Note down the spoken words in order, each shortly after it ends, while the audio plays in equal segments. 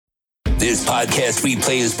This podcast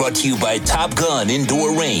replay is brought to you by Top Gun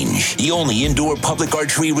Indoor Range, the only indoor public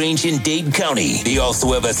archery range in Dade County. They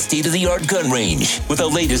also have a state-of-the-art gun range with the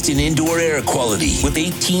latest in indoor air quality with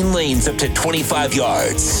 18 lanes up to 25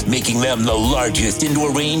 yards, making them the largest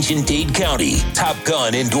indoor range in Dade County.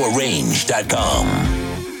 TopGunIndoorRange.com.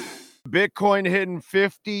 Bitcoin hitting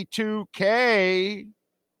 52K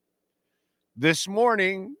this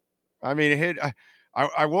morning. I mean, it hit.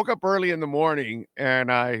 I woke up early in the morning and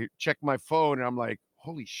I checked my phone and I'm like,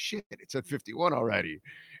 holy shit, it's at 51 already.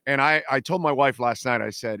 And I told my wife last night, I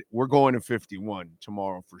said, we're going to 51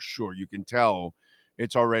 tomorrow for sure. You can tell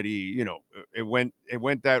it's already, it went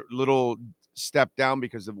that little step down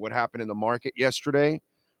because of what happened in the market yesterday.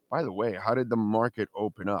 By the way, how did the market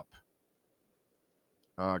open up?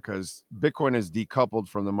 Because Bitcoin is decoupled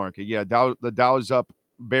from the market. Yeah, the Dow's up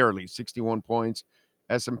barely 61 points.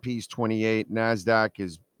 S&P's 28. NASDAQ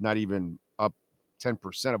is not even up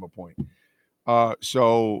 10% of a point. But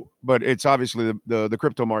it's obviously the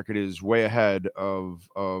crypto market is way ahead of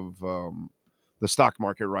the stock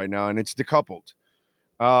market right now, and it's decoupled.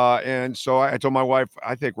 And so I told my wife,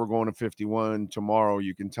 I think we're going to 51 tomorrow.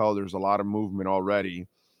 You can tell there's a lot of movement already,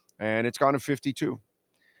 and it's gone to 52.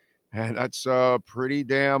 And that's pretty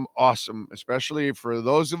damn awesome, especially for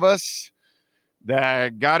those of us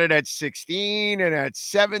that got it at 16 and at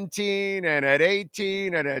 17 and at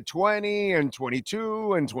 18 and at 20 and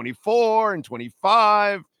 22 and 24 and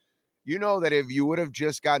 25. You know that if you would have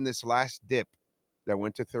just gotten this last dip that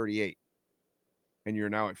went to 38 and you're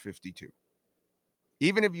now at 52,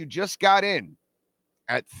 even if you just got in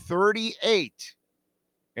at 38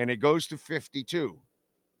 and it goes to 52,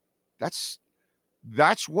 that's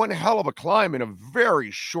one hell of a climb in a very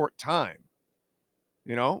short time,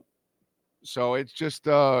 So it's just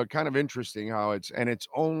kind of interesting how it's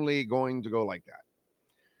only going to go like that.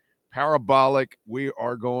 Parabolic, we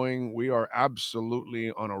are absolutely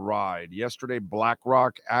on a ride. Yesterday,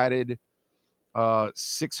 BlackRock added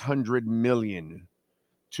 $600 million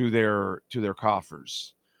to their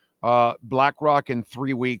coffers. BlackRock in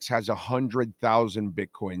 3 weeks has 100,000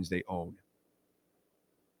 Bitcoins they own.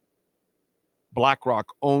 BlackRock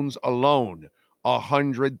owns alone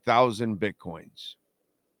 100,000 Bitcoins.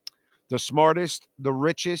 The smartest, the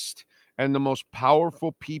richest, and the most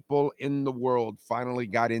powerful people in the world finally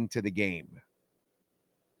got into the game.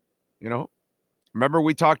 Remember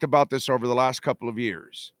we talked about this over the last couple of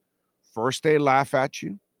years. First they laugh at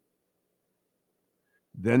you,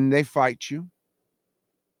 then they fight you,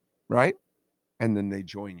 right? And then they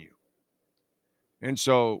join you. And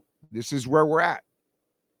so this is where we're at,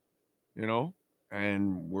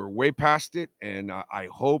 and we're way past it. And I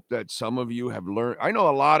hope that some of you have learned. I know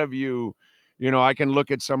a lot of you, I can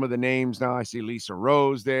look at some of the names now. I see Lisa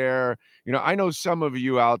Rose there. I know some of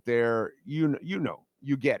you out there, you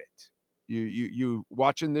get it. You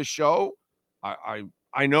watching this show. I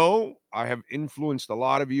know I have influenced a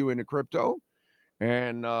lot of you into crypto,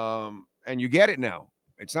 and you get it now.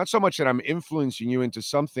 It's not so much that I'm influencing you into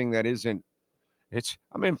something that isn't.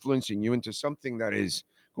 I'm influencing you into something that is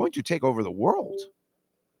going to take over the world.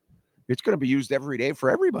 It's going to be used every day for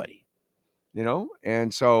everybody,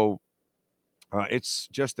 and so it's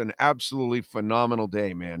just an absolutely phenomenal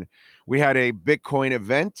day, man. We had a Bitcoin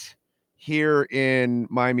event here in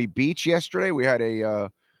Miami Beach yesterday. We had a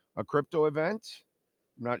crypto event.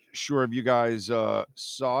 I'm not sure if you guys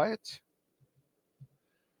saw it,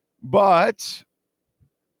 but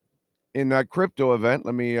in that crypto event,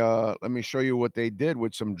 let me show you what they did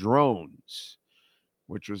with some drones,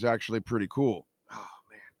 which was actually pretty cool. Oh,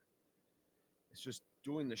 man. It's just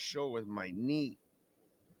doing the show with my knee.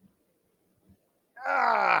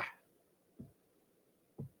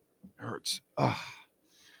 Hurts.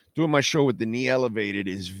 Doing my show with the knee elevated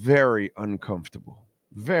is very uncomfortable.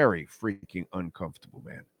 Very freaking uncomfortable,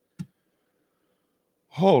 man.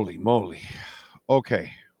 Holy moly.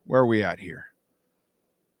 Okay, where are we at here?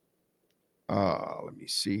 Let me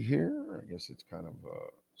see here. I guess it's kind of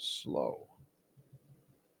slow.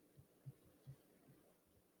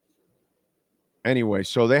 Anyway,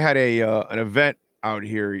 so they had an event out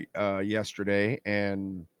here yesterday,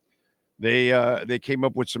 and they came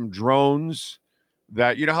up with some drones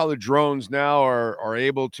that, how the drones now are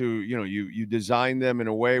able to, you design them in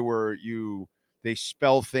a way where they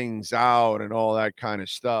spell things out and all that kind of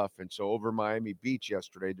stuff. And so over Miami Beach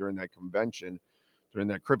yesterday during that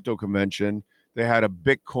crypto convention, they had a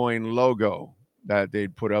Bitcoin logo that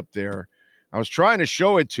they'd put up there. I was trying to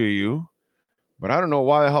show it to you, but I don't know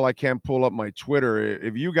why the hell I can't pull up my Twitter.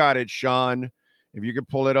 If you got it, Sean, if you could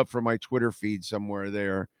pull it up from my Twitter feed somewhere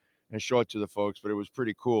there and show it to the folks. But it was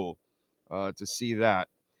pretty cool to see that.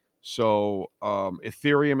 So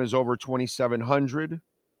Ethereum is over 2,700,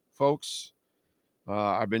 folks.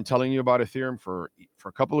 I've been telling you about Ethereum for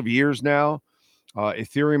a couple of years now.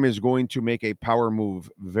 Ethereum is going to make a power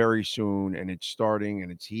move very soon, and it's starting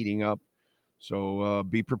and it's heating up. So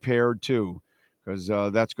be prepared too, because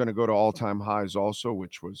that's going to go to all-time highs also,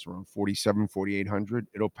 which was around 4,800.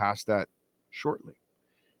 It'll pass that shortly.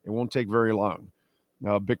 It won't take very long.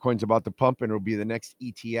 Now, Bitcoin's about to pump, and it'll be the next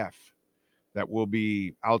ETF that will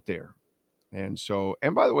be out there. And so,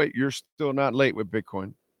 and by the way, you're still not late with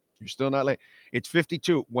Bitcoin. You're still not late. It's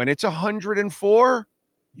 52. When it's 104,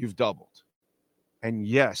 you've doubled. And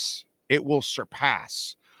yes, it will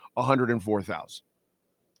surpass 104,000.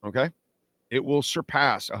 Okay? It will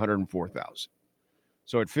surpass 104,000.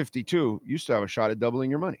 So at 52, you still have a shot at doubling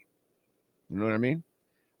your money. You know what I mean?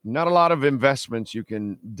 Not a lot of investments you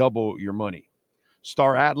can double your money.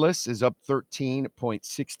 Star Atlas is up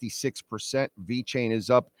 13.66%. VeChain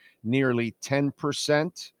is up nearly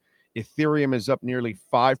 10%. Ethereum is up nearly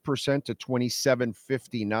 5% to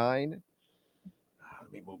 27.59. Let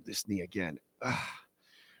me move this knee again.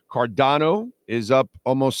 Cardano is up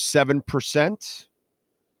almost 7%.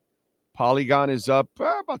 Polygon is up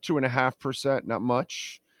about 2.5%, not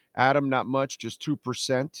much. Atom, not much, just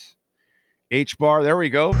 2%. HBAR, there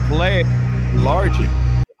we go. Play it. Enlarge it.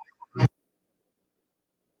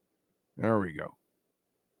 There we go.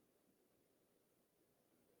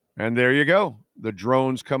 And there you go. The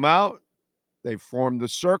drones come out. They form the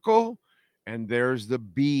circle. And there's the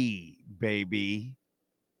B, baby.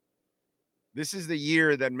 This is the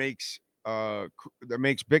year that makes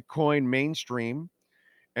Bitcoin mainstream.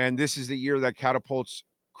 And this is the year that catapults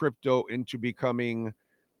crypto into becoming,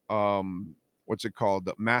 what's it called?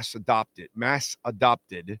 Mass adopted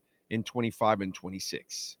in 25 and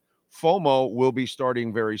 26. FOMO will be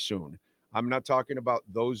starting very soon. I'm not talking about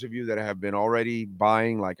those of you that have been already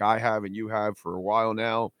buying like I have and you have for a while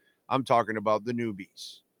now. I'm talking about the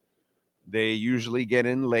newbies. They usually get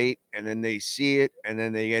in late and then they see it and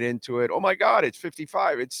then they get into it. Oh my God, it's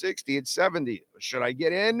 55, it's 60, it's 70. Should I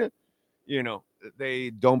get in? You know,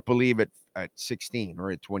 they don't believe it at 16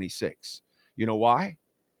 or at 26. You know why?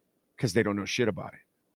 Because they don't know shit about it.